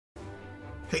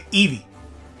Hey, Evie.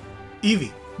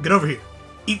 Evie, get over here.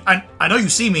 I know you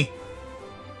see me.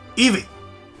 Evie!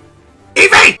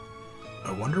 Evie!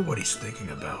 I wonder what he's thinking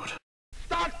about.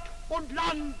 Stadt und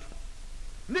Land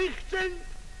nicht sind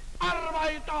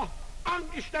Arbeiter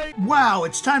angestellt. Wow,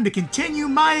 it's time to continue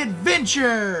my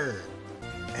adventure!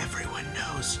 Everyone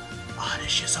knows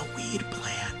Oddish is a weed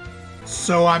plant.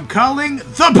 So I'm calling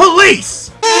the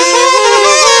police!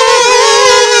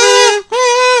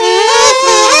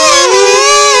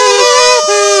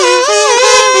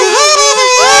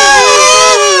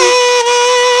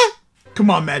 Come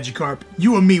on, Magikarp.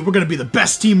 You and me, we're gonna be the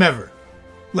best team ever.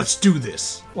 Let's do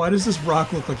this. Why does this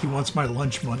rock look like he wants my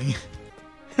lunch money?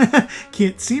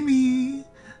 Can't see me.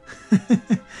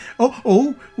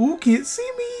 oh, can't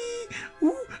see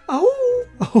me.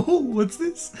 Oh, what's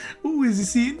this? Oh, is he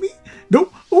seeing me?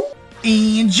 Nope. Oh,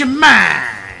 and you're mine.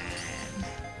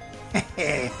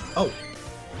 Oh,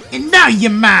 and now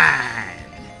you're mine.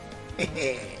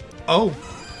 Oh,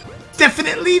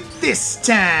 definitely this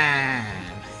time.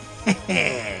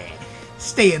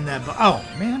 Stay in there. Oh,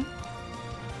 man.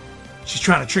 She's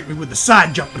trying to trick me with the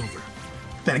side jump maneuver.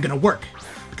 That ain't gonna work.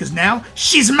 Because now,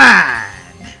 she's mine!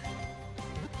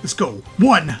 Let's go.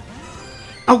 1.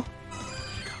 Oh.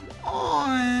 Come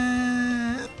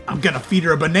on. I'm gonna feed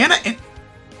her a banana and...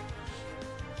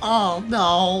 Oh,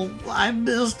 no. I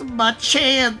missed my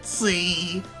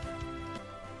chancey.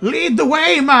 Lead the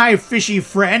way, my fishy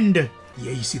friend.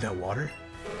 Yeah, you see that water?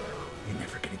 You're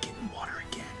never gonna get in water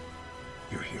again.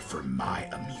 You're here for my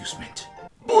amusement.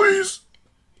 Please,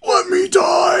 let me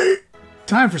die!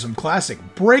 Time for some classic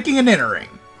breaking and entering.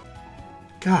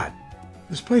 God,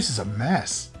 this place is a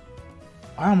mess.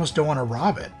 I almost don't want to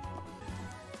rob it.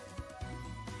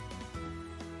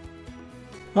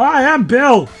 Hi, I'm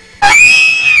Bill.